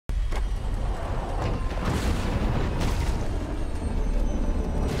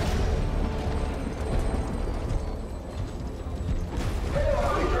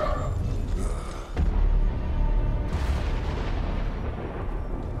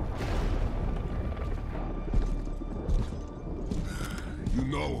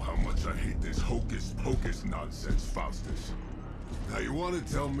know how much I hate this hocus-pocus nonsense, Faustus. Now you want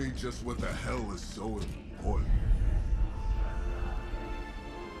to tell me just what the hell is so important?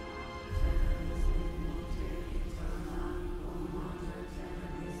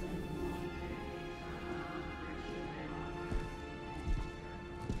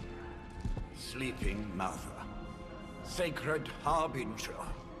 Sleeping Mother, sacred harbinger,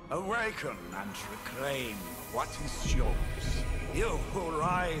 awaken and reclaim what is yours. You who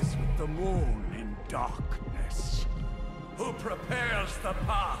rise with the moon in darkness, who prepares the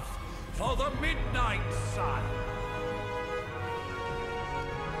path for the midnight sun.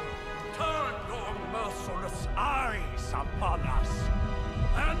 Turn your merciless eyes upon us,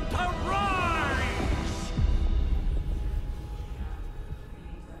 and arise!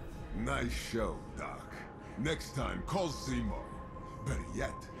 Nice show, Doc. Next time, call Seymour. Better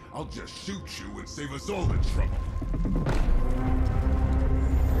yet, I'll just shoot you and save us all the trouble.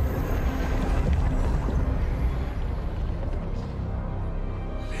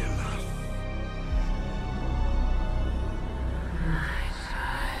 Lilith. My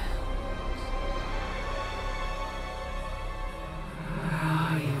child. Where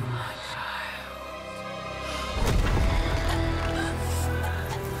are you, my child?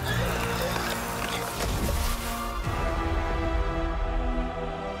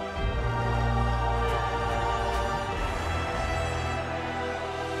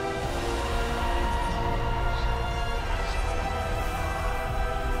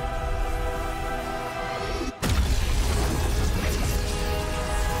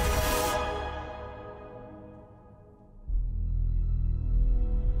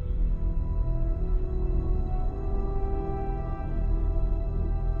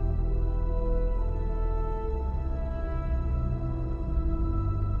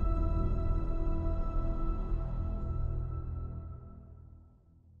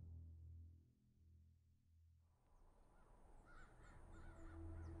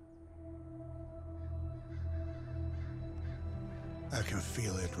 I can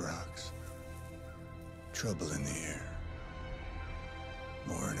feel it, Rox. Trouble in the air.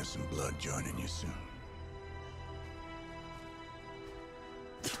 More innocent blood joining you soon.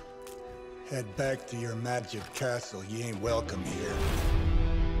 Head back to your magic castle. You ain't welcome here.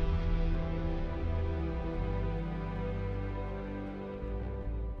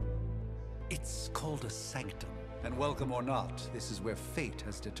 It's called a sanctum. And welcome or not, this is where fate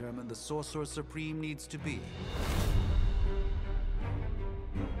has determined the Sorcerer Supreme needs to be.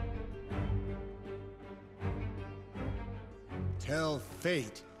 Tell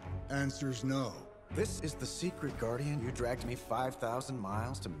fate. Answers no. This is the secret guardian you dragged me 5,000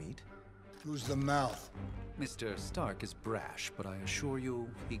 miles to meet? Who's the mouth? Mr. Stark is brash, but I assure you,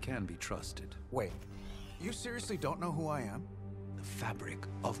 he can be trusted. Wait, you seriously don't know who I am? The fabric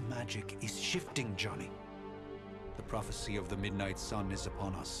of magic is shifting, Johnny. The prophecy of the Midnight Sun is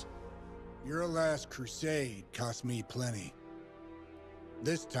upon us. Your last crusade cost me plenty.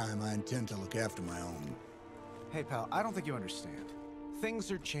 This time I intend to look after my own. Hey pal, I don't think you understand.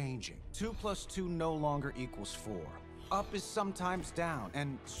 Things are changing. 2 + 2 no longer equals 4. Up is sometimes down,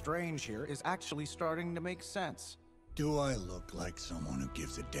 and strange here is actually starting to make sense. Do I look like someone who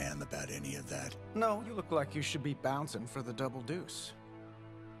gives a damn about any of that? No, you look like you should be bouncing for the double deuce.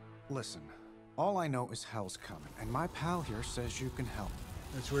 Listen, all I know is hell's coming, and my pal here says you can help.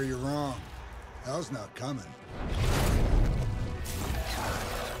 That's where you're wrong. Hell's not coming.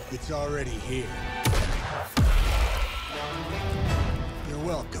 It's already here. You're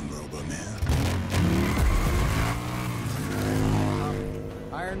welcome, Robo-Man.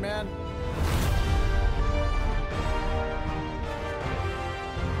 Iron Man?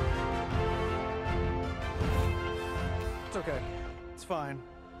 It's okay. It's fine.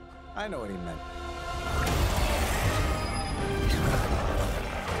 I know what he meant.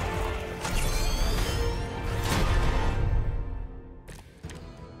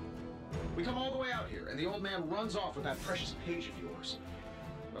 We come all the way out here, and the old man runs off with that precious page of yours.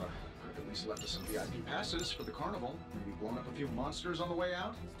 Could have at least left us some VIP passes for the carnival. Maybe blown up a few monsters on the way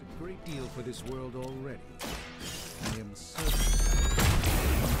out. It's a great deal for this world already. I am certain.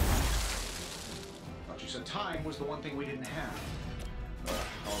 Thought you said time was the one thing we didn't have.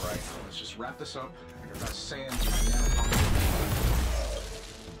 All right, let's just wrap this up. I got that sand in my nanopocket.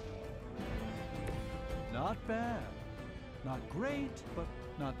 Not bad. Not great, but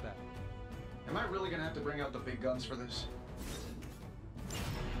not bad. Am I really gonna have to bring out the big guns for this?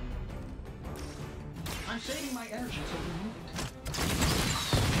 I'm saving my energy till we need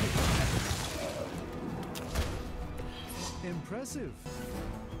it. Impressive.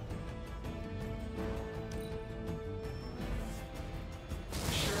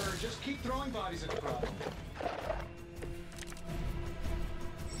 just keep throwing bodies at the problem.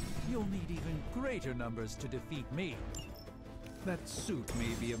 You'll need even greater numbers to defeat me. That suit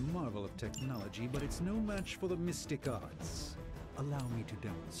may be a marvel of technology, but it's no match for the mystic arts. Allow me to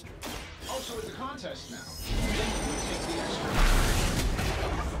demonstrate. Oh, so it's a contest now. Then we take the extra.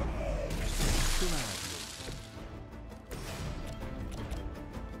 Gladly.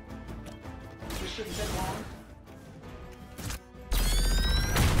 This shouldn't take long.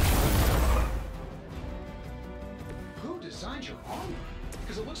 Who designed your armor?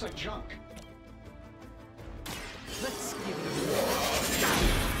 Because it looks like junk. Let's give it a whirl.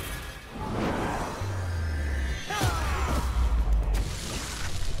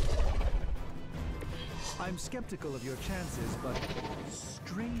 I'm skeptical of your chances, but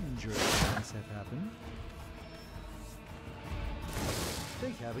stranger things have happened.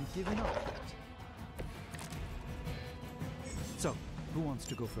 They haven't given up yet. So, who wants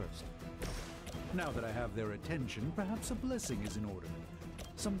to go first? Now that I have their attention, perhaps a blessing is in order.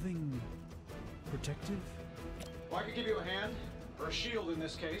 Something protective? Well, I could give you a hand, or a shield in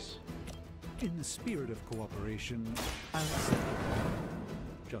this case. In the spirit of cooperation, I'll accept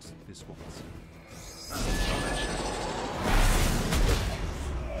it. Just this once.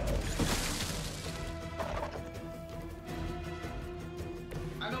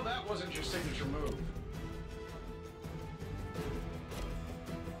 I know that wasn't your signature move.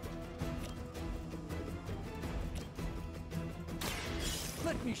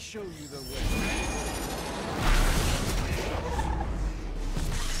 Let me show you the way.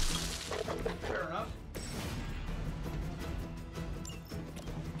 Fair enough.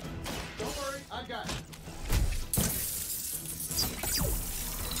 Don't worry, I've got it.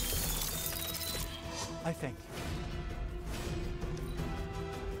 I thank you.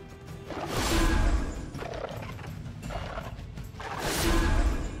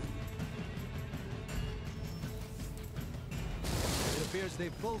 It appears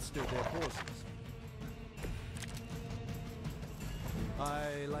they've bolstered their forces.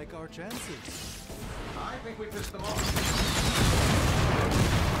 I like our chances. I think we pissed them off.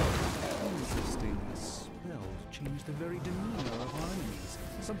 Resisting a spell to change the very demeanor of our enemies.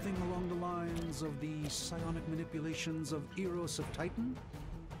 Something along the lines of the psionic manipulations of Eros of Titan?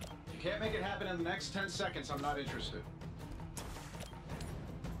 If you can't make it happen in the next 10 seconds, I'm not interested.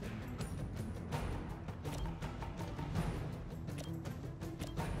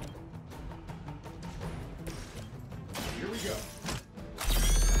 Here we go.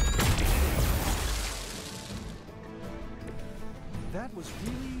 That was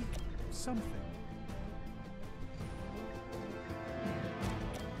really something.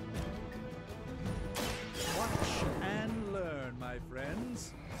 Watch and learn, my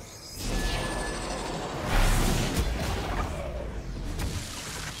friends.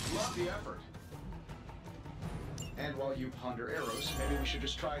 Love the effort. And while you ponder arrows, maybe we should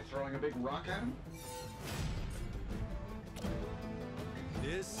just try throwing a big rock at him?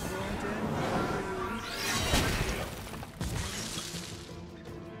 This won't end.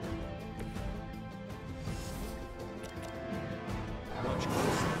 Watch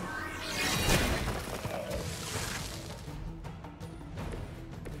closely.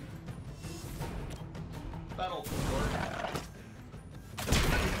 That'll work.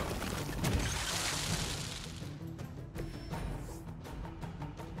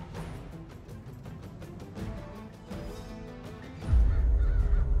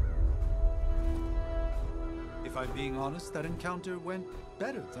 If I'm being honest, that encounter went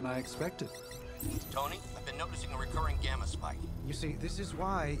better than I expected. Tony, I've been noticing a recurring gamma spike. You see, this is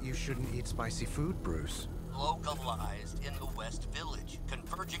why you shouldn't eat spicy food, Bruce. Localized in the West Village,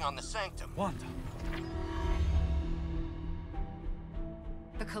 converging on the Sanctum. Wanda.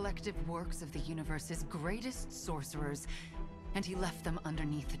 The collective works of the universe's greatest sorcerers, and he left them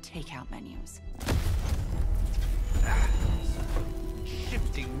underneath the takeout menus.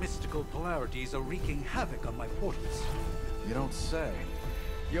 Shifting mystical polarities are wreaking havoc on my portals. You don't say.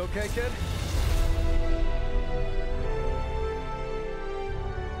 You okay, kid?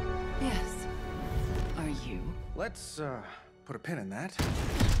 Yes. Are you? Let's, put a pin in that.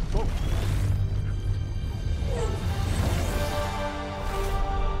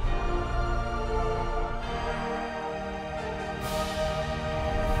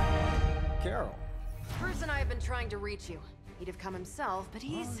 Carol. Bruce and I have been trying to reach you. He'd have come himself, but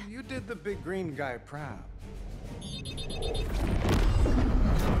he's... Oh, you did the big green guy proud.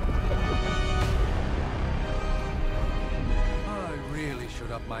 I really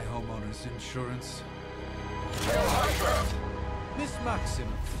should up my homeowner's insurance. Miss Maximoff,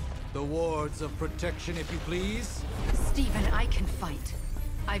 the wards of protection, if you please. Stephen, I can fight.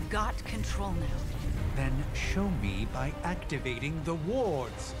 I've got control now. Then show me by activating the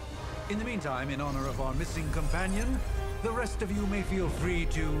wards. In the meantime, in honor of our missing companion, the rest of you may feel free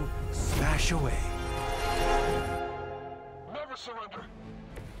to smash away. Never surrender.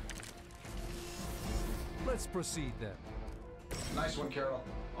 Let's proceed then. Nice one, Carol.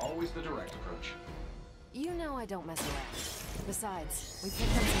 Always the direct approach. You know I don't mess around. Besides, we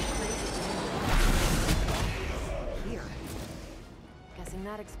picked up some crazy here. Guessing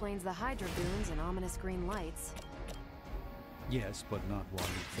that explains the Hydra goons and ominous green lights. Yes, but not while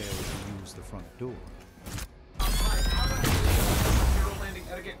you fail to use the front door. Alright, how about hero landing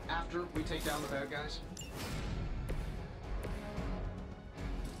etiquette after we take down the bad guys?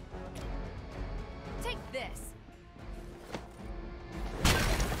 Take this!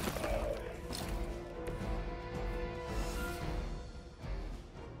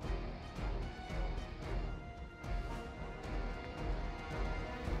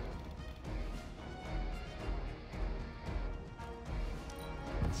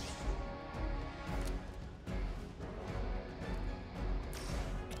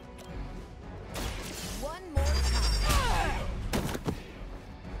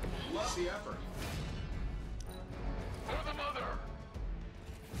 The effort. For the mother!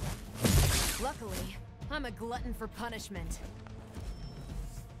 Luckily, I'm a glutton for punishment.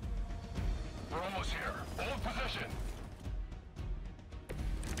 We're almost here. Hold position.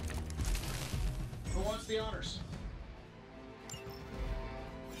 Who wants the honors?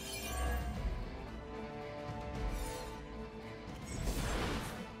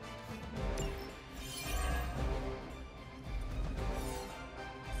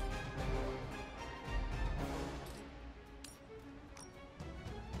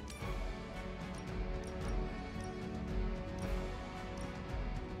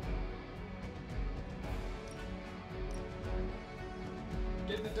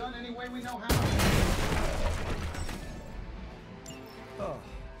 Getting it done any way we know how. Oh,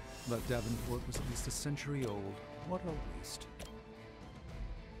 that Davenport was at least a century old. What a waste.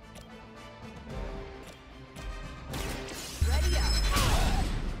 Ready up!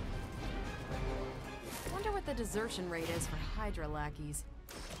 Wonder what the desertion rate is for Hydra lackeys.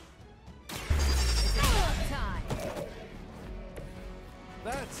 It's about time!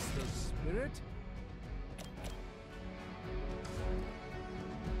 That's the spirit.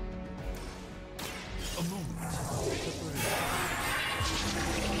 A moment.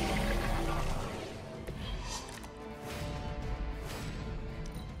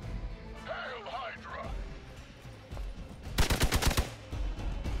 Hail Hydra!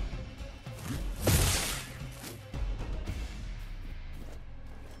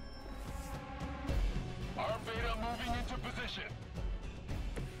 Our beta moving into position.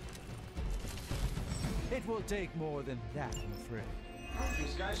 It will take more than that, I'm afraid.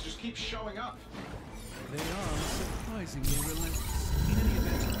 These guys just keep showing up. They are surprisingly relentless. In any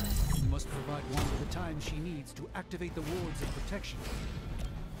event, we must provide one with the time she needs to activate the wards of protection.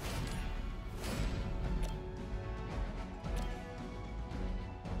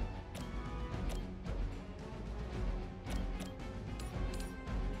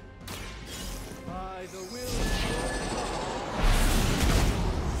 By the will of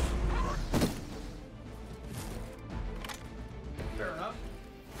Fair enough.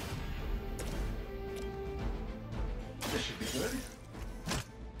 This should be good.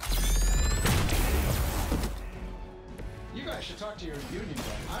 You guys should talk to your union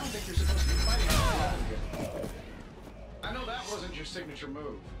guy. I don't think you're supposed to be fighting out here. I know that wasn't your signature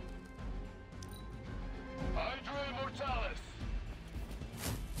move. Hydra Immortalis!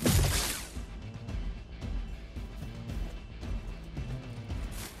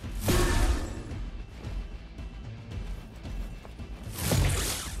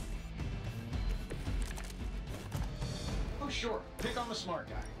 Oh, sure. Pick on the smart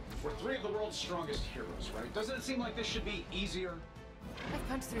guy. We're three of the world's strongest heroes, right? Doesn't it seem like this should be easier? I've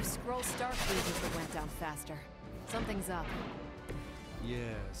punched through scroll star cruisers that went down faster. Something's up.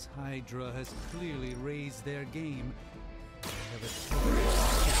 Yes, Hydra has clearly raised their game. They have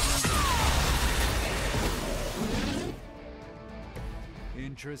a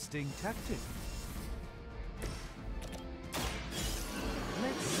interesting tactic.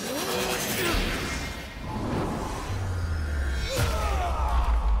 Let's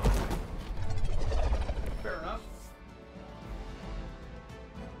Fair enough.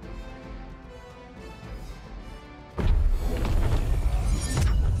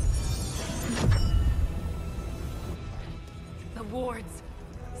 The wards.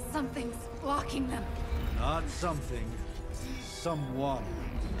 Something's blocking them. Not something.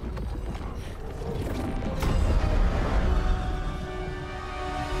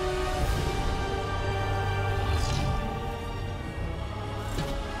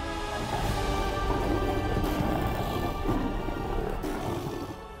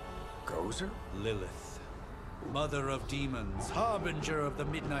 daughter? Lilith, mother of demons, harbinger of the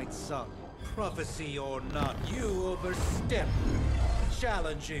midnight sun. Prophecy or not, you overstep,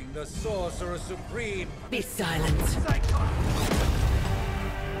 challenging the Sorcerer Supreme. Be silent.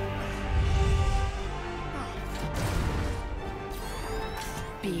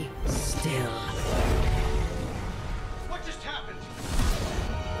 Be still. What just happened?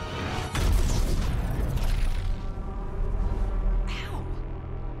 Ow.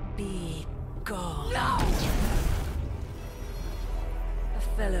 Be gone. No! A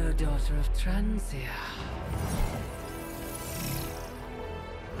fellow daughter of Transia.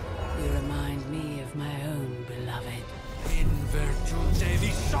 You remind me of my own beloved. In virtute di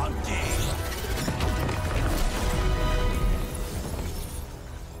Shanti!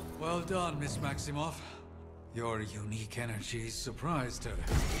 Well done, Miss Maximoff. Your unique energies surprised her.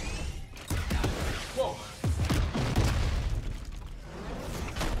 Whoa!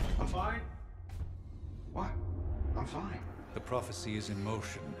 I'm fine. What? I'm fine. The prophecy is in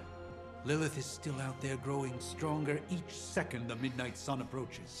motion. Lilith is still out there growing stronger each second the midnight sun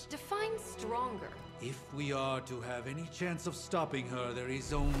approaches. Define stronger. If we are to have any chance of stopping her, there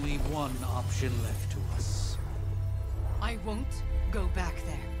is only one option left to us. I won't go back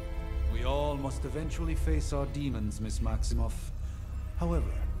there. We all must eventually face our demons, Miss Maximoff.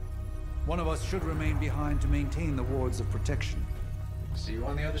 However, one of us should remain behind to maintain the wards of protection. See you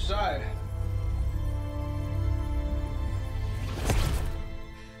on the other side.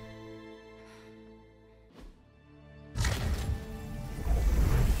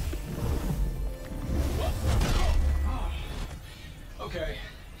 Okay,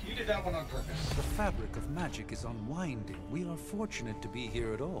 you did that one on purpose. The fabric of magic is unwinding. We are fortunate to be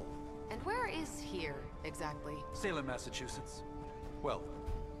here at all. And where is here, exactly? Salem, Massachusetts. Well,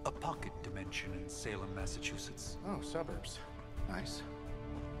 a pocket dimension in Salem, Massachusetts. Oh, suburbs. Nice.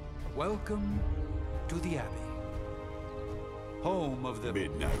 Welcome to the Abbey. Home of the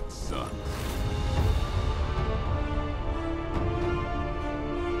Midnight Sun.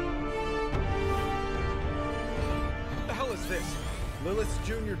 What the hell is this? Lilith's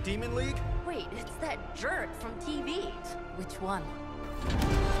Junior Demon League? Wait, it's that jerk from TV. Which one?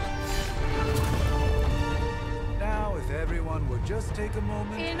 Now, if everyone would just take a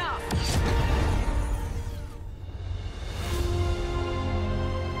moment... Enough!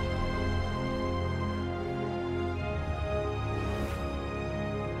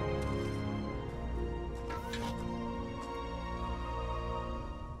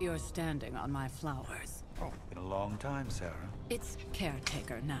 You're standing on my flowers. Oh, been a long time, Sarah. It's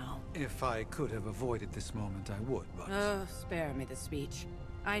caretaker now. If I could have avoided this moment, I would, but... Oh, spare me the speech.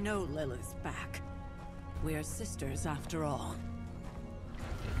 I know Lilith's back. We're sisters after all.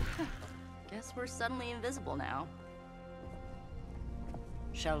 Guess we're suddenly invisible now.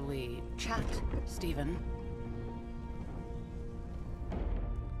 Shall we chat, Stephen?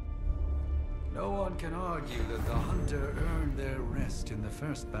 No one can argue that the Hunter earned their rest in the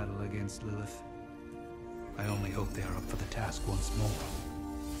first battle against Lilith. I only hope they are up for the task once more.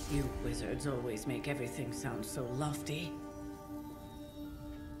 You wizards always make everything sound so lofty.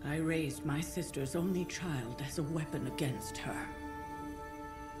 I raised my sister's only child as a weapon against her.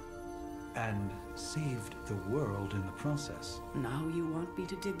 And saved the world in the process. Now you want me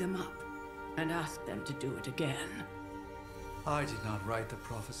to dig them up and ask them to do it again. I did not write the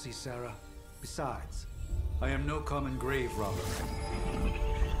prophecy, Sarah. Besides, I am no common grave robber.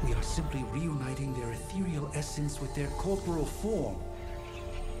 We are simply reuniting their ethereal essence with their corporal form.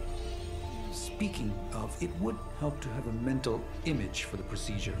 Speaking of, it would help to have a mental image for the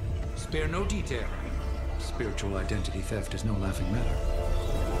procedure. Spare no detail. Spiritual identity theft is no laughing matter.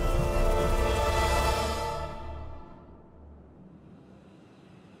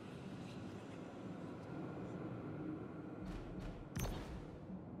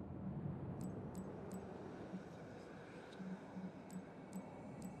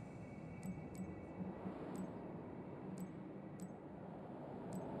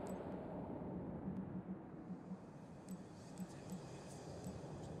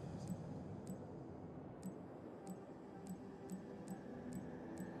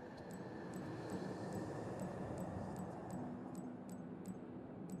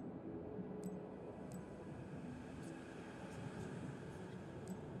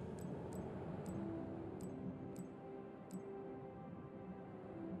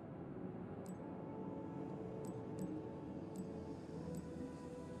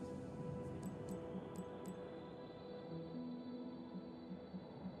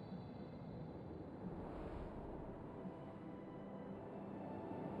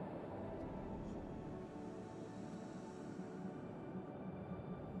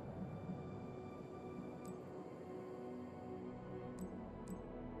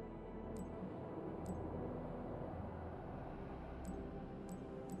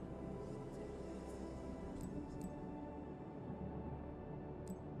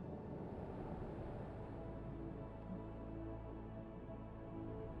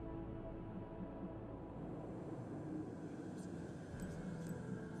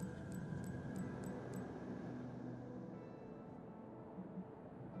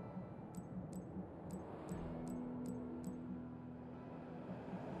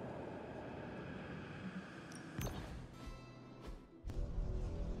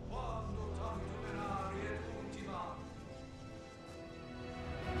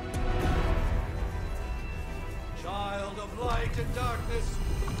 light and darkness,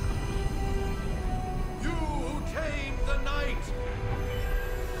 you who tame the night,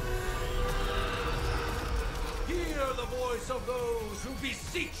 hear the voice of those who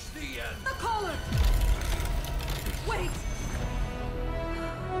beseech the end. The caller! Wait!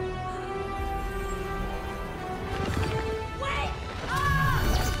 Wait! Ah!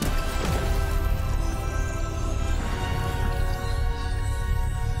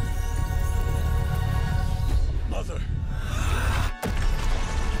 Mother!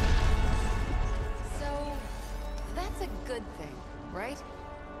 So, that's a good thing, right?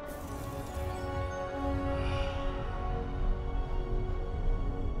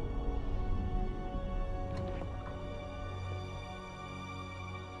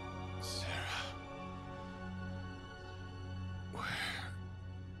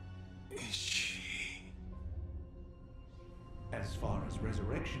 As far as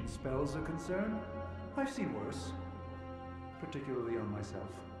resurrection spells are concerned, I've seen worse. Particularly on myself.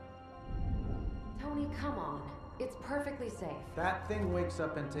 Tony, come on. It's perfectly safe. That thing wakes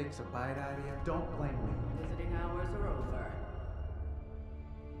up and takes a bite out of you. Don't blame me. Visiting hours are over.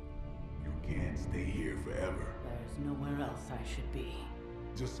 You can't stay here forever. There's nowhere else I should be.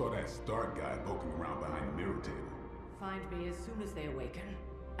 Just saw that Stark guy poking around behind the mirror table. Find me as soon as they awaken.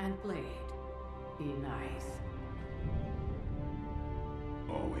 And Blade, be nice.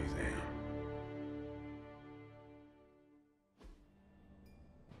 Always am.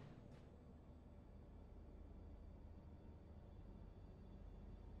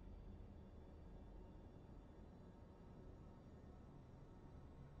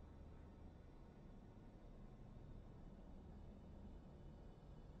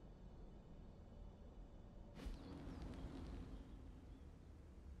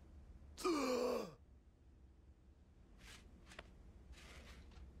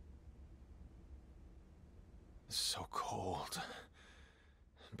 So cold.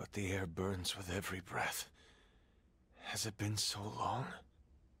 But the air burns with every breath. Has it been so long?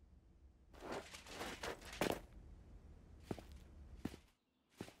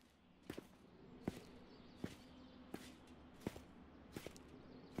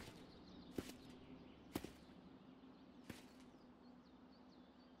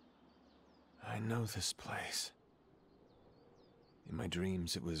 I know this place. In my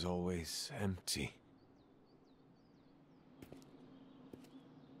dreams, it was always empty.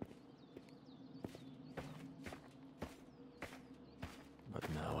 But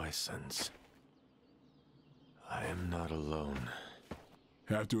now I sense I am not alone.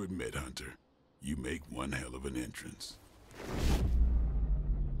 Have to admit, Hunter, you make one hell of an entrance.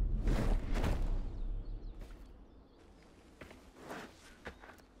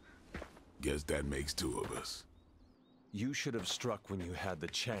 Guess that makes two of us. You should have struck when you had the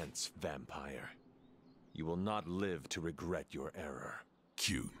chance, vampire. You will not live to regret your error.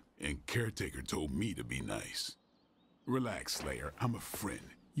 Cute, and Caretaker told me to be nice. Relax, Slayer. I'm a friend.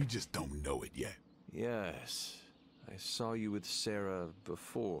 You just don't know it yet. Yes, I saw you with Sarah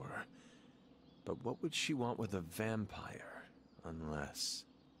before. But what would she want with a vampire, unless...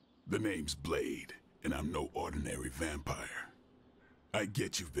 The name's Blade, and I'm no ordinary vampire. I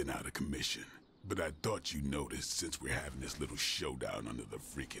get you've been out of commission, but I thought you noticed since we're having this little showdown under the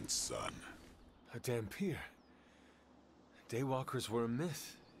freaking sun. A Dhampir. Daywalkers were a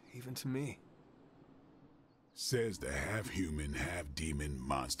myth, even to me. Says the half-human, half-demon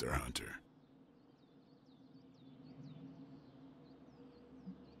monster hunter.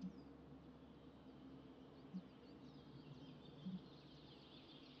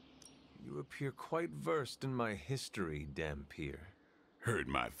 You appear quite versed in my history, Dhampir. Heard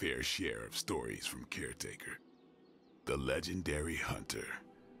my fair share of stories from Caretaker. The legendary hunter,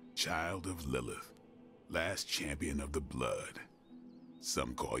 child of Lilith, last champion of the blood.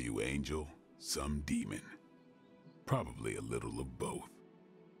 Some call you angel, some demon. Probably a little of both.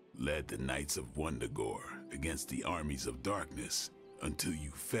 Led the Knights of Wundagore against the armies of darkness until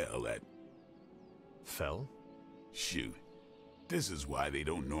you fell at... Fell? Shoot. This is why they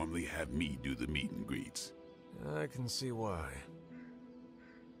don't normally have me do the meet and greets. I can see why.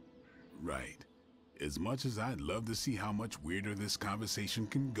 Right. As much as I'd love to see how much weirder this conversation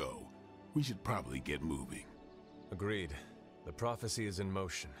can go, we should probably get moving. Agreed. The prophecy is in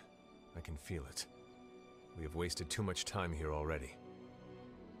motion. I can feel it. We have wasted too much time here already.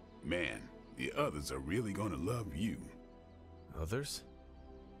 Man, the others are really gonna love you. Others?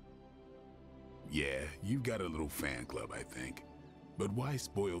 Yeah, you've got a little fan club, I think. But why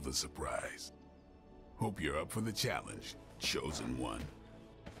spoil the surprise? Hope you're up for the challenge, chosen one.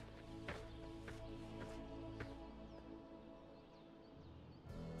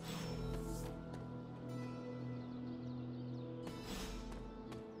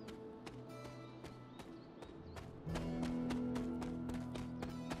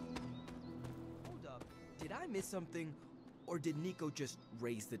 miss something, or did Nico just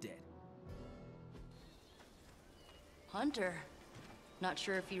raise the dead? Hunter. Not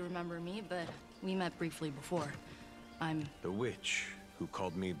sure if you remember me, but we met briefly before. I'm... The witch who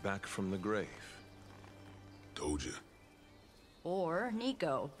called me back from the grave. Told ya. Or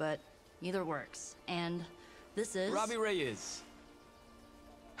Nico, but either works. And this is... 𝐊𝐈𝐍 Reyes.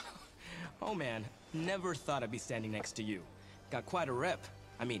 Oh man, never thought I'd be standing next to you. Got quite a rep.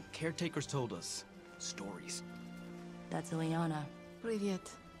 I mean, caretakers told us stories. That's Ileana. Привет.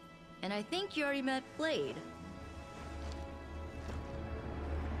 And I think you already met Blade.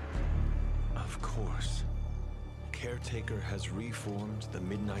 Of course. Caretaker has reformed the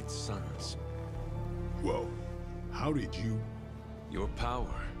Midnight Suns. Whoa. How did you... Your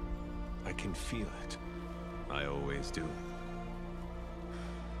power. I can feel it. I always do.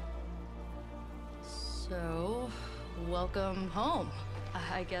 So, welcome home.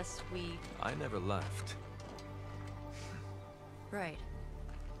 I guess we... I never left. Right.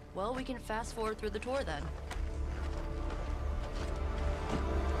 Well, we can fast forward through the tour then.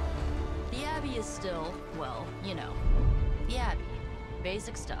 The Abbey is still, well, you know, the Abbey.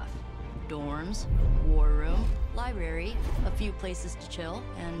 Basic stuff. Dorms, war room, library, a few places to chill,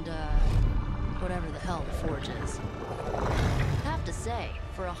 and, whatever the hell the Forge is. Have to say,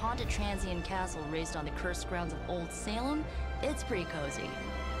 for a haunted transient castle raised on the cursed grounds of Old Salem, it's pretty cozy.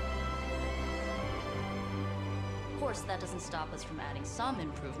 Of course, that doesn't stop us from adding some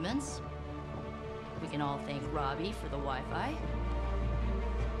improvements. We can all thank 𝐊𝐈𝐍 for the Wi-Fi.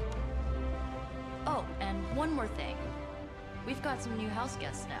 Oh, and one more thing. We've got some new house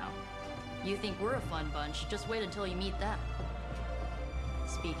guests now. You think we're a fun bunch, just wait until you meet them.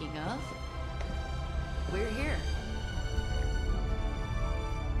 Speaking of, we're here.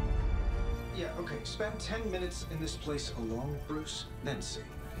 Yeah, okay. Spend 10 minutes in this place alone, Bruce, then see.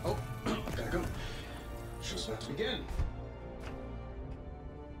 Oh, gotta go. Show's about to begin.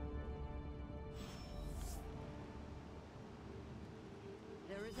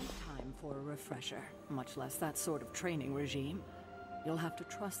 There isn't time for a refresher, much less that sort of training regime. You'll have to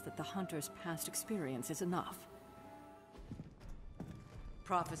trust that the Hunter's past experience is enough.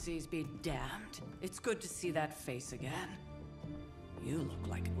 Prophecies be damned. It's good to see that face again. You look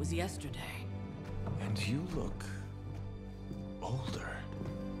like it was yesterday. And you look... older.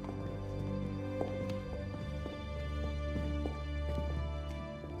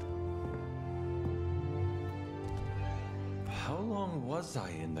 How long was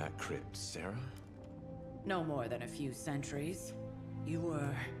I in that crypt, Sarah? No more than a few centuries. You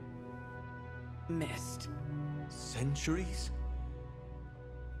were... missed. Centuries?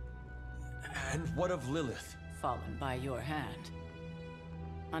 And what of Lilith? Fallen by your hand.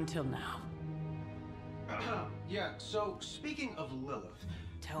 Until now. Yeah, so speaking of Lilith...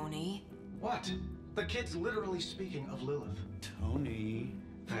 Tony? What? The kid's literally speaking of Lilith. Tony.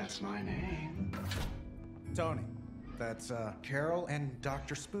 That's my name. Tony. That's, Carol and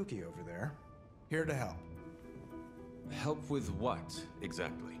Dr. Spooky over there. Here to help. Help with what,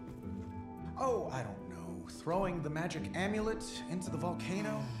 exactly? Oh, I don't know. Throwing the magic amulet into the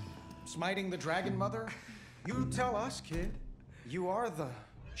volcano? Smiting the Dragon Mother? You tell us, kid. You are the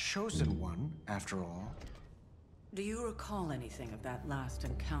chosen one, after all. Do you recall anything of that last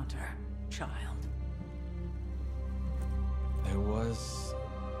encounter, child? There was...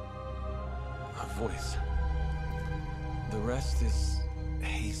 a voice. The rest is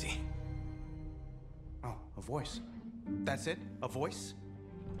hazy. Oh, a voice. That's it? A voice?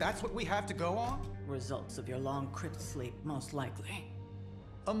 That's what we have to go on? Results of your long crypt sleep, most likely.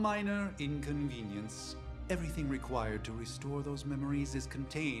 A minor inconvenience. Everything required to restore those memories is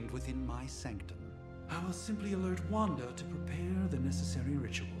contained within my sanctum. I will simply alert Wanda to prepare the necessary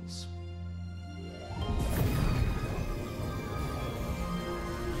rituals.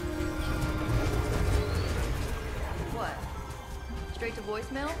 What? Straight to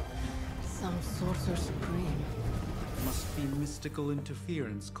voicemail? Some sorcerer supreme. Must be mystical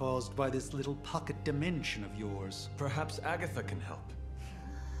interference caused by this little pocket dimension of yours. Perhaps Agatha can help.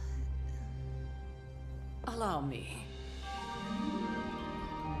 Allow me.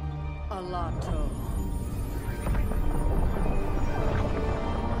 Alato.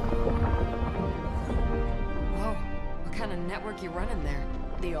 Whoa, what kind of network you running there?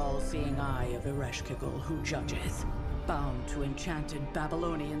 The all-seeing eye of 𝐈𝐍 who judges, bound to enchanted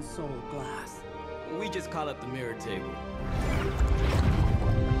Babylonian soul glass. We just call it the mirror table.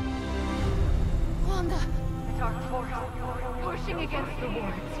 Wanda! Dark force, pushing against the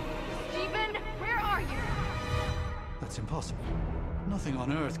wards. Stephen, where are you? That's impossible. Nothing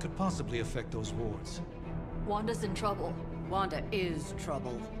on Earth could possibly affect those wards. Wanda's in trouble. Wanda is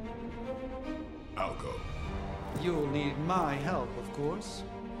trouble. I'll go. You'll need my help, of course.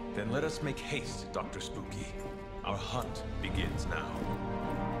 Then let us make haste, Dr. Spooky. Our hunt begins now.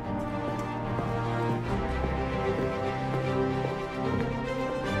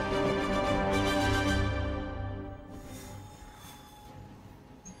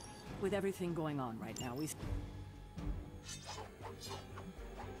 With everything going on right now,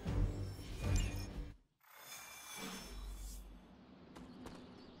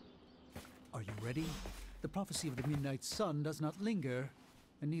 Are you ready? The prophecy of the Midnight Sun does not linger,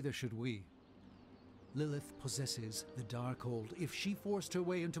 and neither should we. Lilith possesses the Darkhold. If she forced her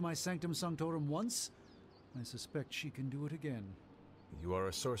way into my Sanctum Sanctorum once, I suspect she can do it again. You are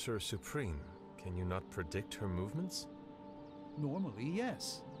a Sorcerer Supreme. Can you not predict her movements? Normally,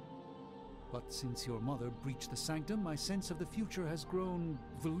 yes. But since your mother breached the Sanctum, my sense of the future has grown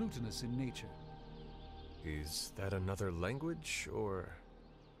volutinous in nature. Is that another language, or...?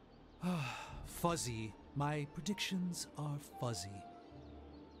 Fuzzy. My predictions are fuzzy.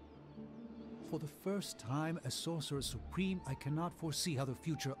 For the first time as Sorcerer Supreme, I cannot foresee how the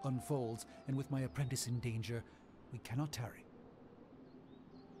future unfolds, and with my apprentice in danger, we cannot tarry.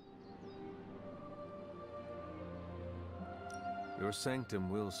 Your sanctum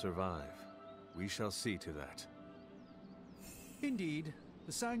will survive. We shall see to that. Indeed,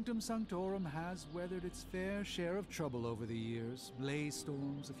 the Sanctum Sanctorum has weathered its fair share of trouble over the years. Blaze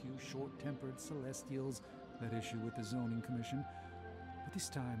storms, a few short-tempered celestials that issue with the Zoning Commission. But this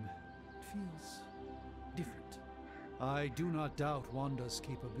time, it feels different. I do not doubt Wanda's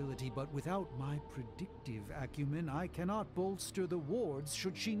capability, but without my predictive acumen, I cannot bolster the wards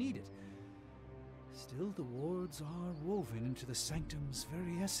should she need it. Still, the wards are woven into the Sanctum's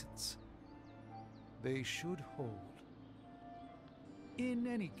very essence. They should hold. In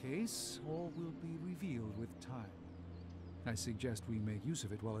any case, all will be revealed with time. I suggest we make use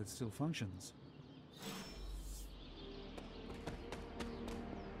of it while it still functions.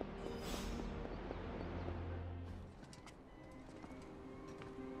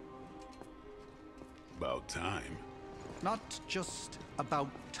 About time. Not just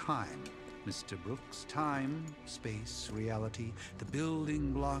about time, Mr. Brooks. Time, space, reality, the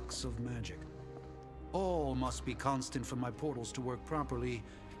building blocks of magic. All must be constant for my portals to work properly,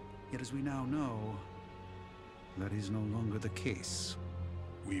 yet as we now know, that is no longer the case.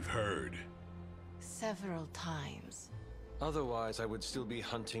 We've heard. Several times. Otherwise, I would still be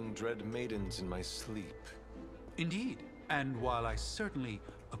hunting dread maidens in my sleep. Indeed, and while I certainly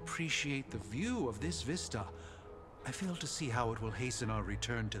appreciate the view of this vista, I fail to see how it will hasten our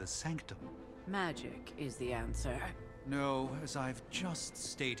return to the Sanctum. magic is the answer. No, as I've just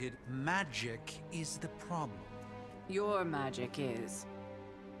stated, magic is the problem. Your magic is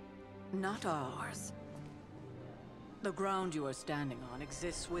not ours. The ground you are standing on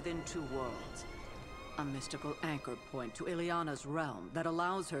exists within two worlds. A mystical anchor point to Ileana's realm that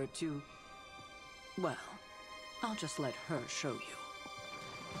allows her to... Well, I'll just let her show you.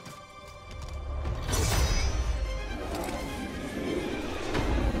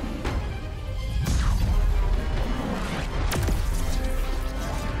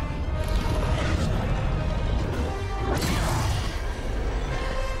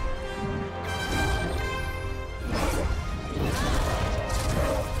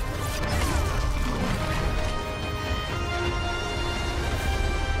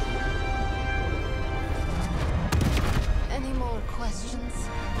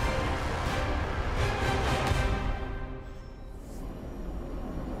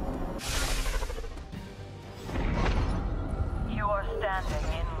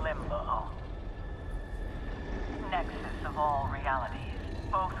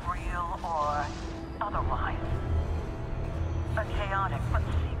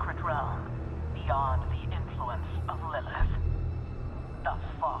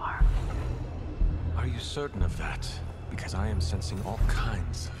 Certain of that, because I am sensing all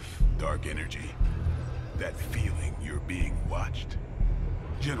kinds of... dark energy. That feeling you're being watched.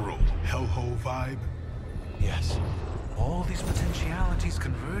 General hellhole vibe? Yes. All these potentialities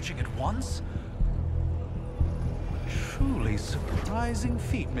converging at once? Truly surprising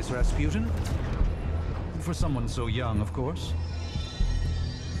feat, Miss Rasputin. For someone so young, of course.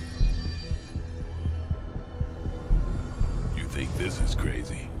 You think this is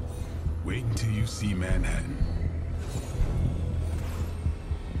crazy? Wait until you see Manhattan.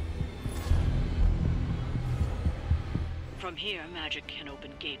 From here, magic can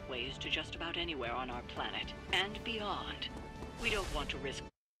open gateways to just about anywhere on our planet, and beyond. We don't want to risk...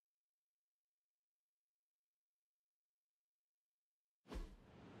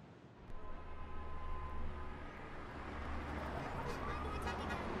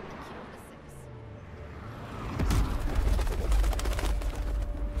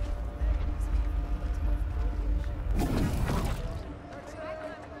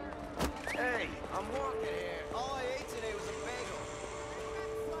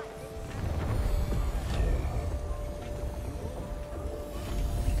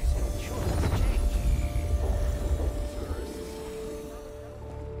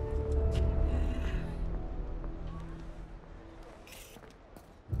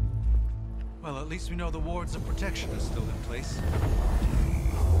 least we know the wards of protection are still in place.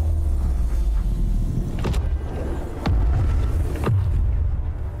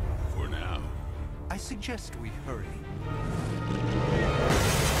 For now. I suggest we hurry.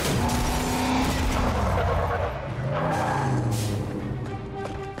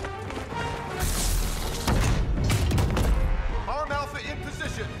 Arm Alpha in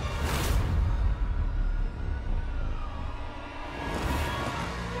position.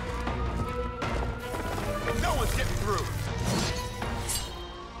 No one's getting through.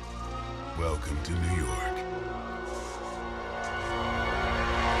 Welcome to New York.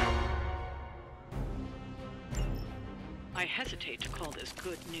 I hesitate to call this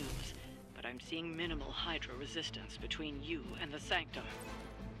good news, but I'm seeing minimal Hydra resistance between you and the Sanctum.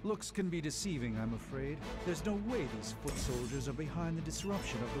 Looks can be deceiving, I'm afraid. There's no way these foot soldiers are behind the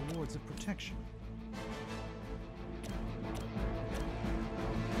disruption of the wards of protection.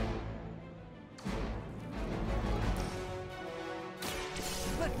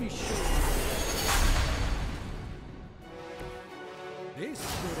 Let me show you. This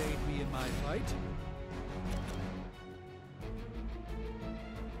could aid me in my fight.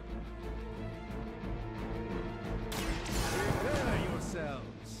 Prepare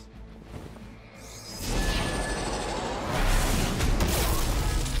yourselves.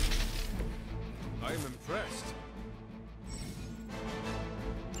 I am impressed.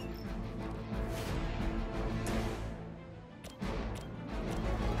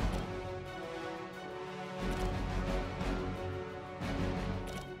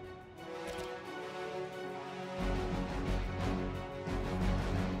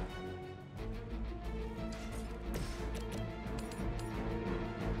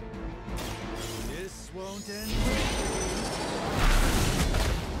 This won't end.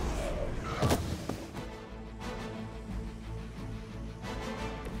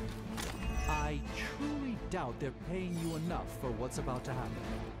 I truly doubt they're paying you enough for what's about to happen.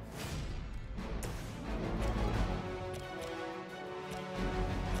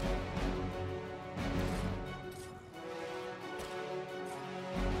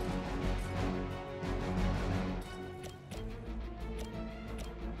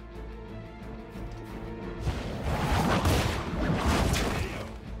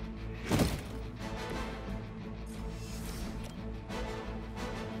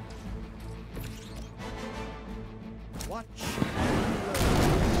 Watch and learn.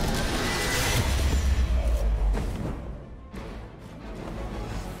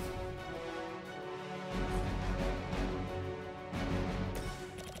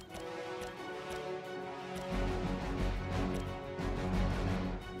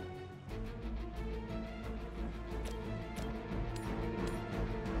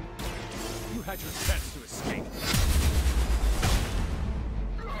 You had your chance to escape.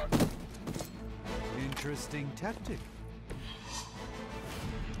 Interesting tactic.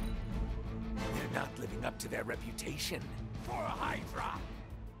 They're not living up to their reputation. For a Hydra!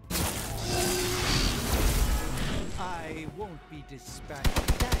 I won't be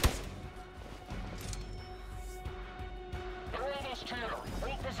dispatched yet. They're almost here.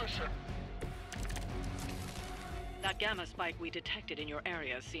 Hold position. That gamma spike we detected in your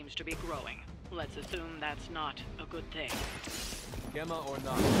area seems to be growing. Let's assume that's not a good thing. Gamma or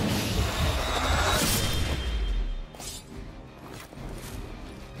not.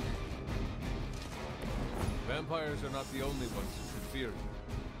 Vampires are not the only ones who should fear you.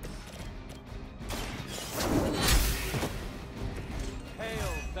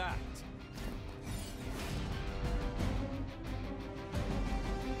 Hail that!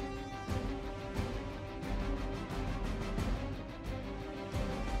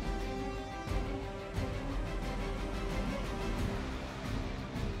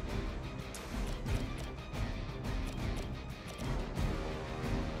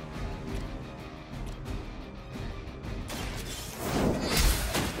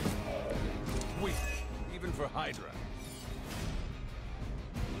 Weak, even for Hydra.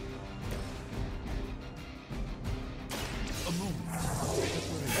 A moment.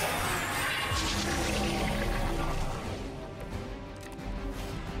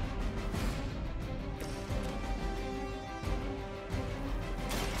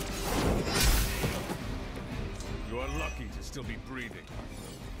 You are lucky to still be breathing.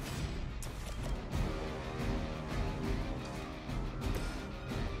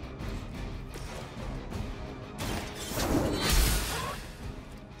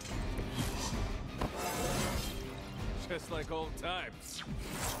 Just like old times.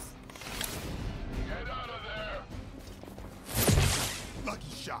 Get out of there!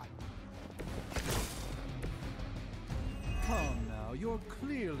 Lucky shot. Come now, you're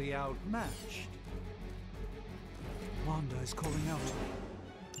clearly outmatched. Wanda is calling out.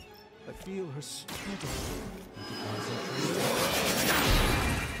 I feel her struggle to concentrate.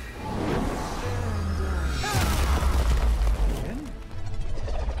 And again?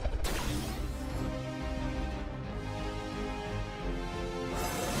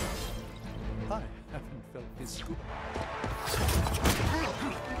 I haven't felt this good.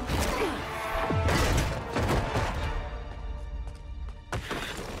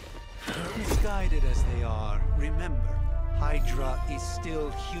 Misguided as they are, remember, Hydra is still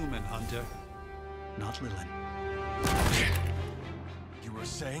human, Hunter, not Lilith. You were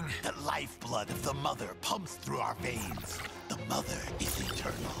saying? The lifeblood of the Mother pumps through our veins. The Mother is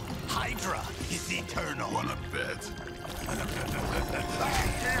eternal. Hydra is eternal. Wanna bet?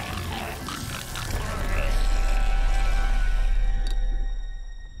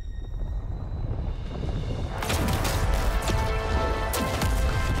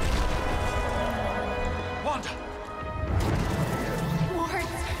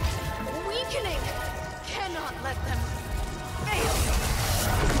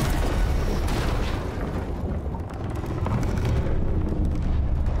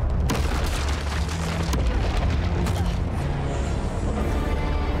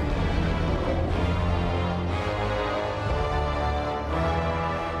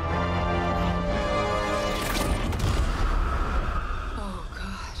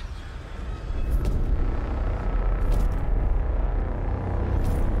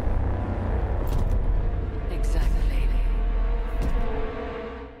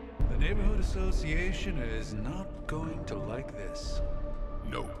 Association is not going to like this.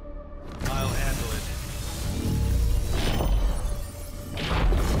 Nope. I'll handle it.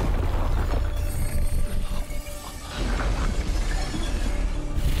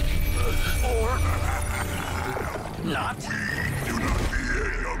 Or not. We do not fear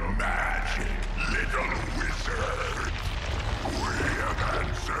your magic, little wizard. We have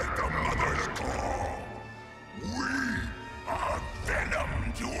answered the Mother's call. We are venom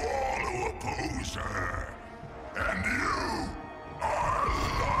to all who oppose her. And you are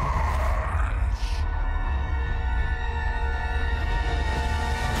large.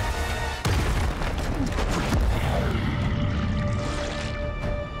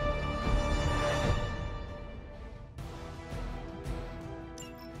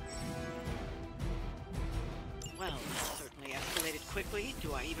 Well, that certainly escalated quickly.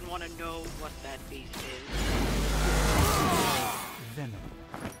 Do I even want to know what that beast is? Venom.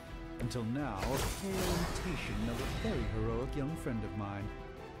 Until now, a pale imitation of a very heroic young friend of mine.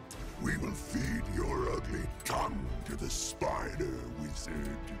 We will feed your ugly tongue to the spider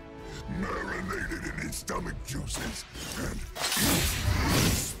wizard, marinated in his stomach juices, and eat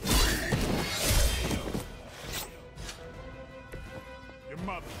his spleen. Your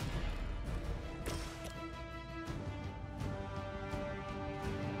mother.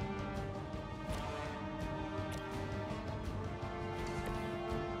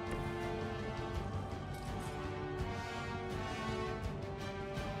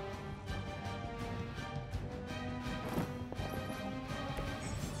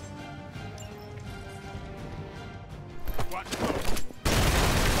 What?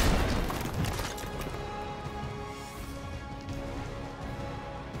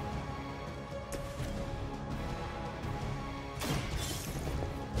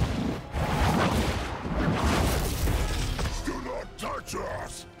 Do not touch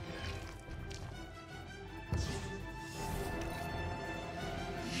us!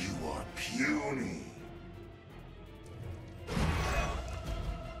 You are puny.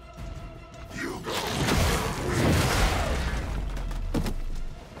 You go.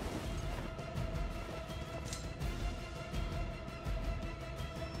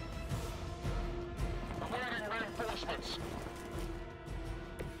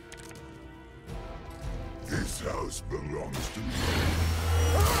 This house belongs to me,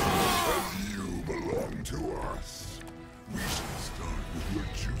 and you belong to us. We shall start with your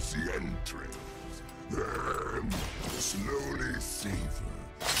juicy entrails, then slowly savor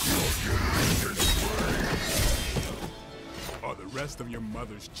your delicious brains. Are the rest of your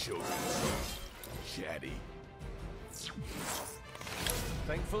mother's children so chatty?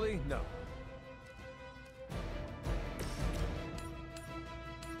 Thankfully, no.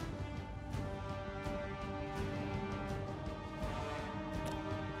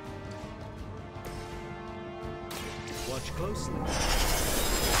 Watch closely.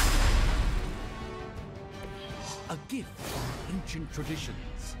 A gift from ancient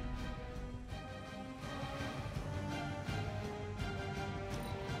traditions.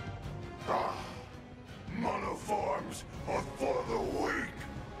 Monoforms are for the weak.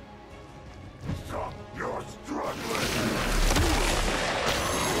 Stop your struggling.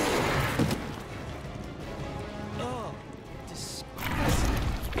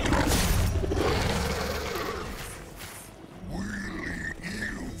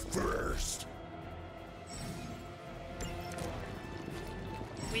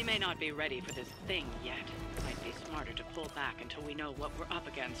 We may not be ready for this thing yet. Might be smarter to pull back until we know what we're up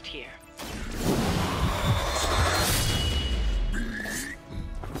against here.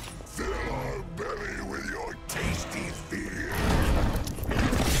 Fill our belly with your tasty fear.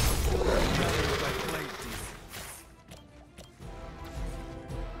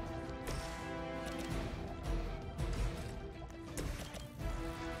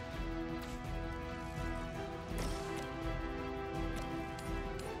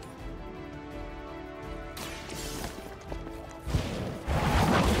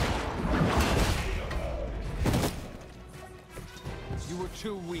 You were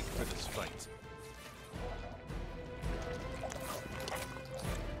too weak for this fight.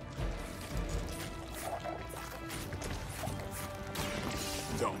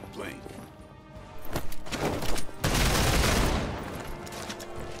 Don't blink.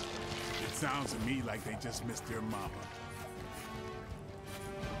 It sounds to me like they just missed their mama.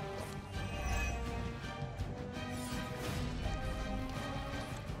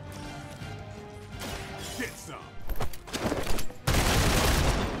 Get some.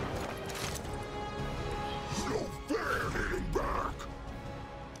 No fair hitting back.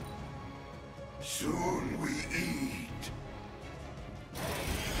 Soon we eat.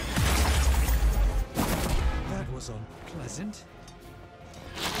 That was unpleasant.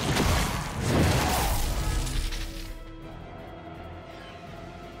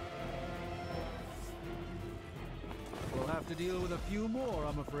 We'll have to deal with a few more,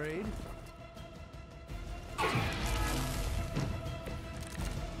 I'm afraid.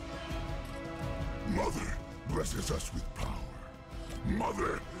 Mother blesses us with power.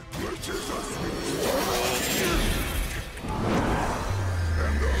 Mother blesses us with power.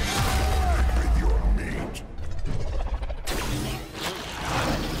 And with your meat.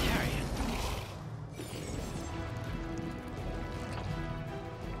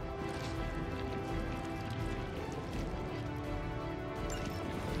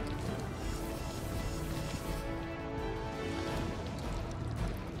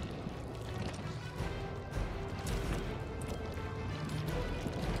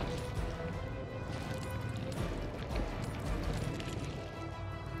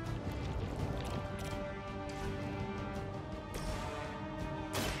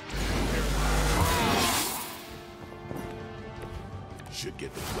 Should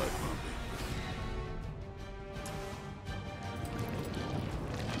get the blood pumping.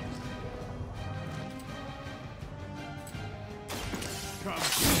 Come.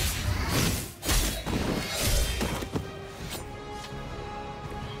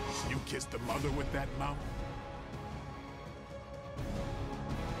 You kissed the mother with that mouth?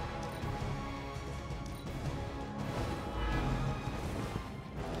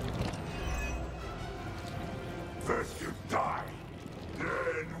 First you die.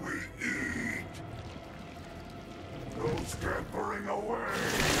 Then we eat. No scampering away.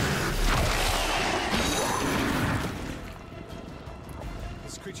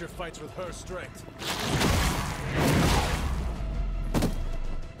 This creature fights with her strength.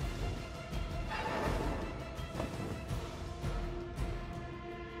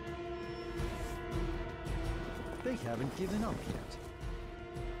 They haven't given up yet.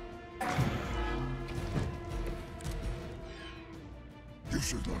 You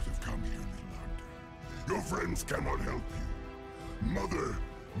should not have come here, little hunter. Your friends cannot help you. Mother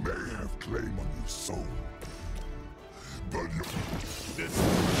may have claim on your soul. But this...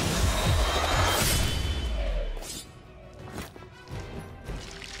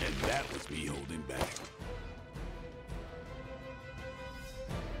 And that was me holding back.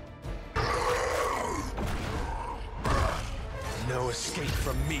 No escape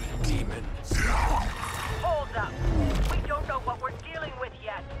from me, demon. Hold up. We don't know what we're dealing with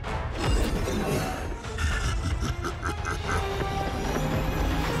yet.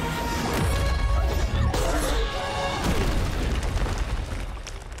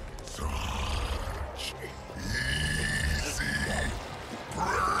 Such easy prey.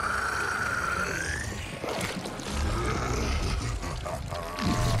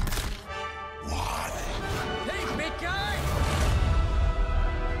 What? Hey, big guy!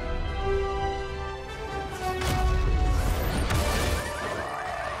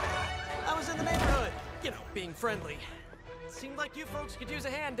 I was in the neighborhood, you know, being friendly. Seemed like you folks could use a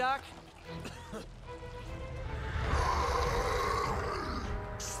hand, Doc.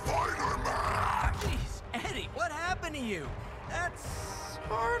 Spider-Man! Jeez, Eddie, what happened to you? That's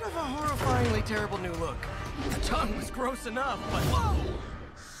sort of a horrifyingly terrible new look. The tongue was gross enough, but whoa!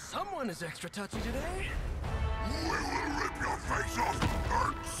 Someone is extra touchy today. We will rip your face off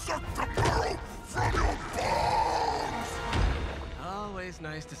and suck the marrow from your bones! Always Always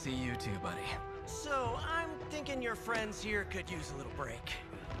nice to see you too, buddy. So, I'm thinking your friends here could use a little break.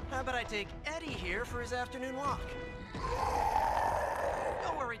 How about I take Eddie here for his afternoon walk?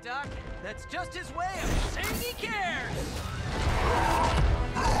 Don't worry, Doc. That's just his way of saying he cares!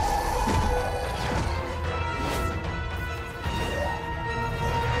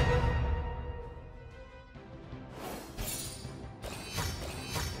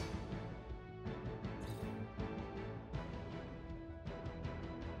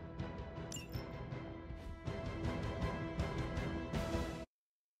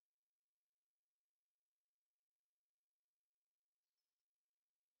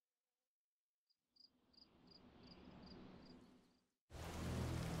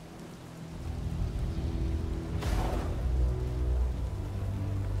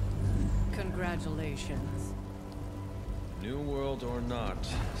 Congratulations. New world or not,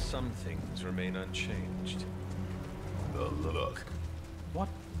 some things remain unchanged. The look. What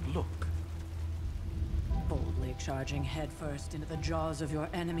look? Boldly charging headfirst into the jaws of your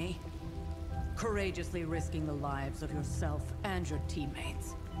enemy. Courageously risking the lives of yourself and your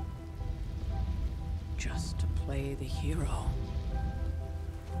teammates. Just to play the hero.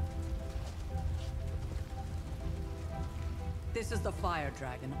 This is the Fire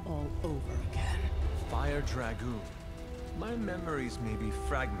Dragon all over again. Fire Dragoon. My memories may be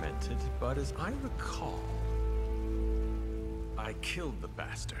fragmented, but as I recall, I killed the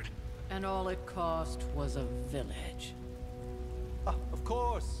bastard. And all it cost was a village. Ah, of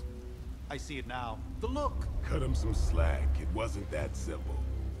course. I see it now. The look. Cut him some slack. It wasn't that simple.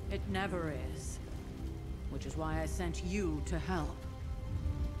 It never is. Which is why I sent you to help.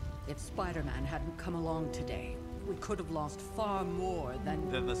 If Spider-Man hadn't come along today, we could have lost far more than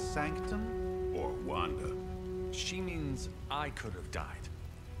the Sanctum? Or Wanda. She means I could have died.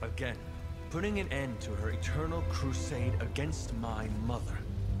 Again, putting an end to her eternal crusade against my mother.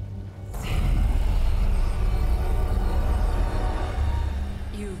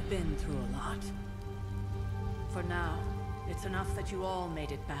 You've been through a lot. For now, it's enough that you all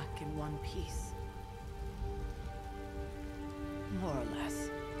made it back in one piece. More or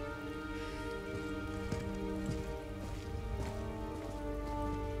less.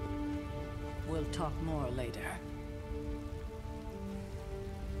 We'll talk more later.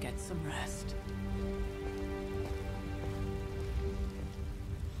 Get some rest.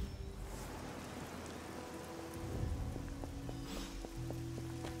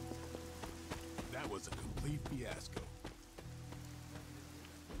 That was a complete fiasco.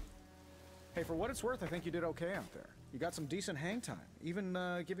 Hey, for what it's worth, I think you did okay out there. You got some decent hang time, even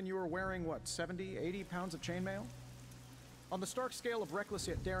given you were wearing, what, 70, 80 pounds of chainmail? On the Stark scale of reckless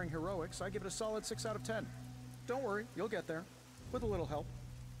yet daring heroics, I give it a solid 6 out of 10. Don't worry, you'll get there, with a little help.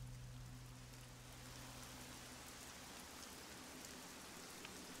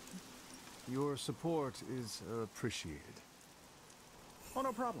 Your support is appreciated. Oh,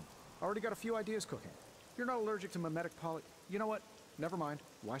 no problem. Already got a few ideas cooking. You're not allergic to mimetic poly... You know what? Never mind.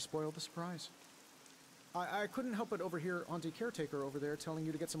 Why spoil the surprise? I couldn't help but overhear Auntie Caretaker over there telling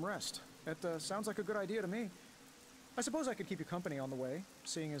you to get some rest. That sounds like a good idea to me. I suppose I could keep you company on the way,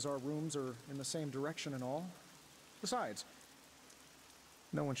 seeing as our rooms are in the same direction and all. Besides,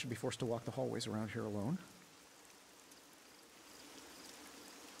 no one should be forced to walk the hallways around here alone.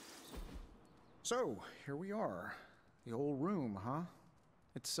 So, here we are. The old room, huh?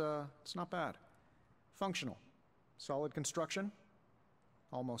 It's not bad. Functional. Solid construction.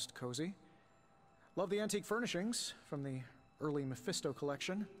 Almost cozy. Love the antique furnishings from the early Mephisto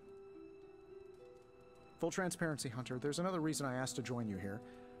collection. Full transparency, Hunter, there's another reason I asked to join you here,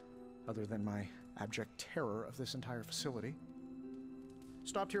 other than my abject terror of this entire facility.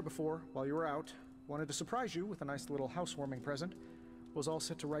 Stopped here before, while you were out. Wanted to surprise you with a nice little housewarming present. Was all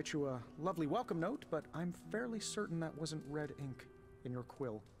set to write you a lovely welcome note, but I'm fairly certain that wasn't red ink in your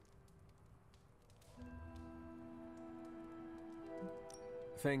quill.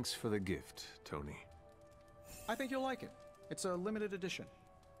 Thanks for the gift, Tony. I think you'll like it. It's a limited edition.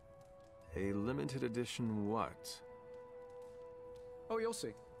 A limited edition what? Oh, you'll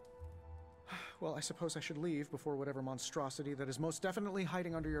see. Well, I suppose I should leave before whatever monstrosity that is most definitely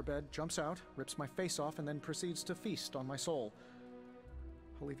hiding under your bed jumps out, rips my face off, and then proceeds to feast on my soul.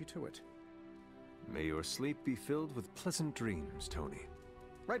 I'll leave you to it. May your sleep be filled with pleasant dreams, Tony.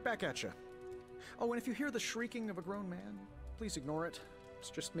 Right back at you. Oh, and if you hear the shrieking of a grown man, please ignore it. It's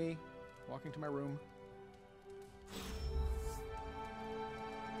just me, walking to my room.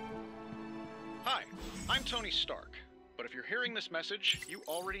 Hi, I'm Tony Stark. But if you're hearing this message, you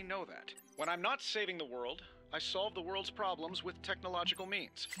already know that. When I'm not saving the world, I solve the world's problems with technological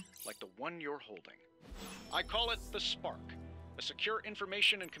means, like the one you're holding. I call it the Spark, A secure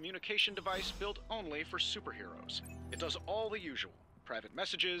information and communication device built only for superheroes. It does all the usual. Private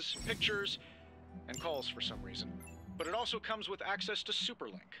messages, pictures, and calls for some reason. But it also comes with access to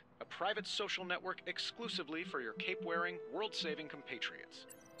Superlink, a private social network exclusively for your cape-wearing, world-saving compatriots.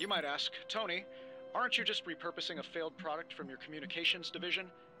 You might ask, Tony, aren't you just repurposing a failed product from your communications division?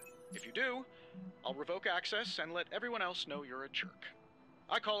 If you do, I'll revoke access and let everyone else know you're a jerk.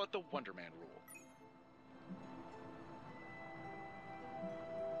 I call it the Wonder Man rule.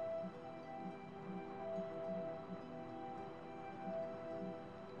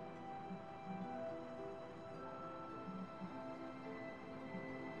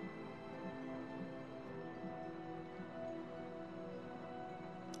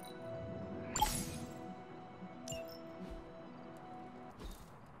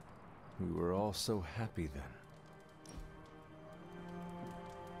 We were all so happy then.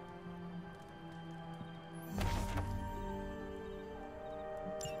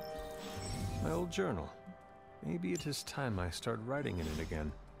 My old journal. Maybe it is time I start writing in it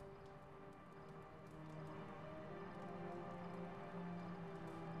again.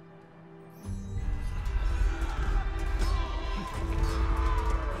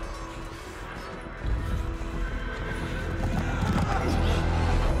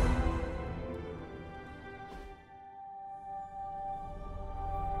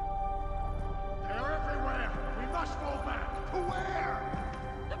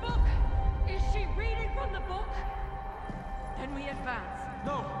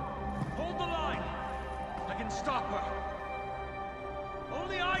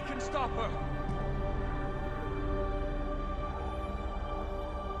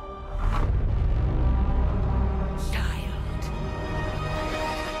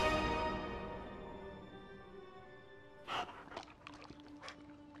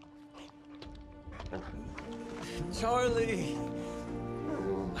 Charlie!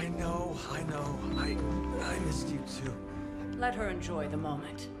 I know. I missed you too. Let her enjoy the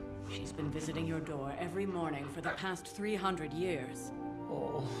moment. She's been visiting your door every morning for the past 300 years.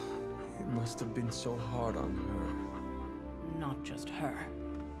 Oh, it must have been so hard on her. Not just her.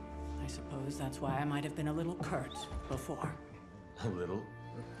 I suppose that's why I might have been a little curt before. A little?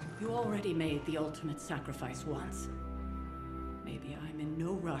 You already made the ultimate sacrifice once. Maybe I'm in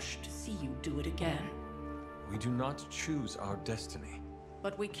no rush to see you do it again. We do not choose our destiny.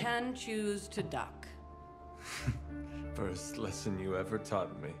 But we can choose to duck. First lesson you ever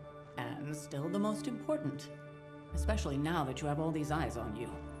taught me. And still the most important. Especially now that you have all these eyes on you.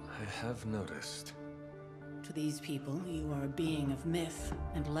 I have noticed. To these people, you are a being of myth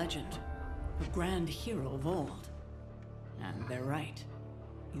and legend. A grand hero of old. And they're right.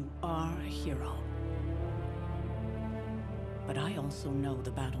 You are a hero. But I also know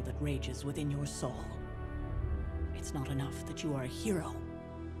the battle that rages within your soul. It's not enough that you are a hero.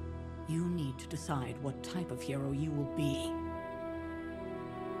 You need to decide what type of hero you will be.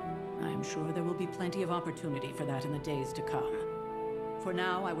 I'm sure there will be plenty of opportunity for that in the days to come. For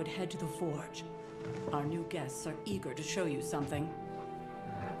now, I would head to the Forge. Our new guests are eager to show you something.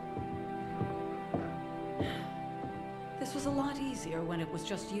 This was a lot easier when it was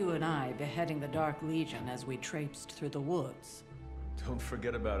just you and I beheading the Dark Legion as we traipsed through the woods. Don't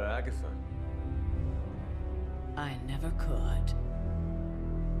forget about Agatha. I never could.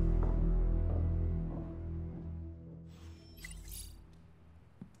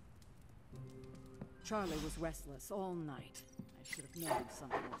 Charlie was restless all night. I should have known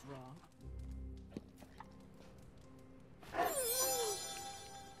something was wrong.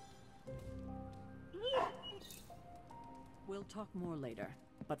 We'll talk more later,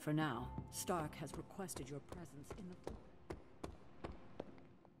 but for now, Stark has requested your presence in the...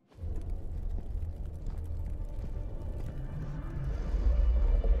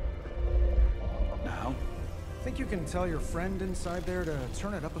 Now? Think you can tell your friend inside there to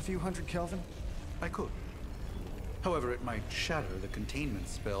turn it up a few hundred Kelvin? I could. However, it might shatter the containment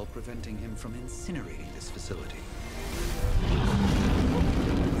spell preventing him from incinerating this facility.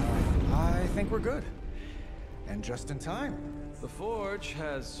 I think we're good. And just in time. The Forge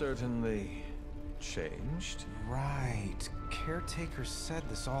has certainly changed. Right. Caretaker said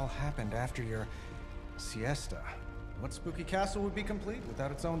this all happened after your siesta. What spooky castle would be complete without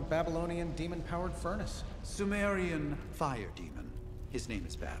its own Babylonian demon-powered furnace? Sumerian fire demon. His name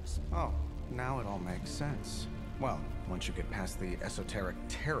is Babs. Oh, now it all makes sense. Well, once you get past the esoteric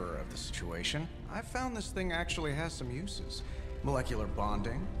terror of the situation, I've found this thing actually has some uses. Molecular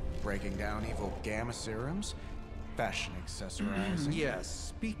bonding, breaking down evil gamma serums, fashion accessorizing. Yes,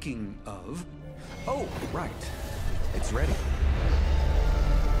 speaking of... Oh, right. It's ready.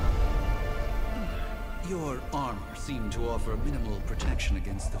 Your armor seemed to offer minimal protection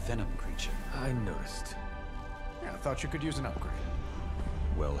against the venom creature. I noticed. Yeah, I thought you could use an upgrade.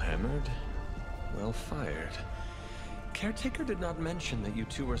 Well hammered, well fired. Caretaker did not mention that you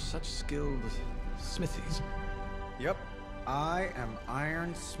two were such skilled smithies. Yep, I am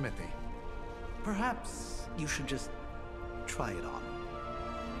Iron Smithy. Perhaps you should just try it on.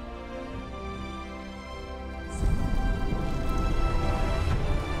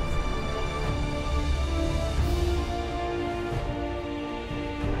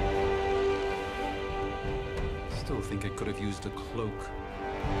 Still think I could have used a cloak.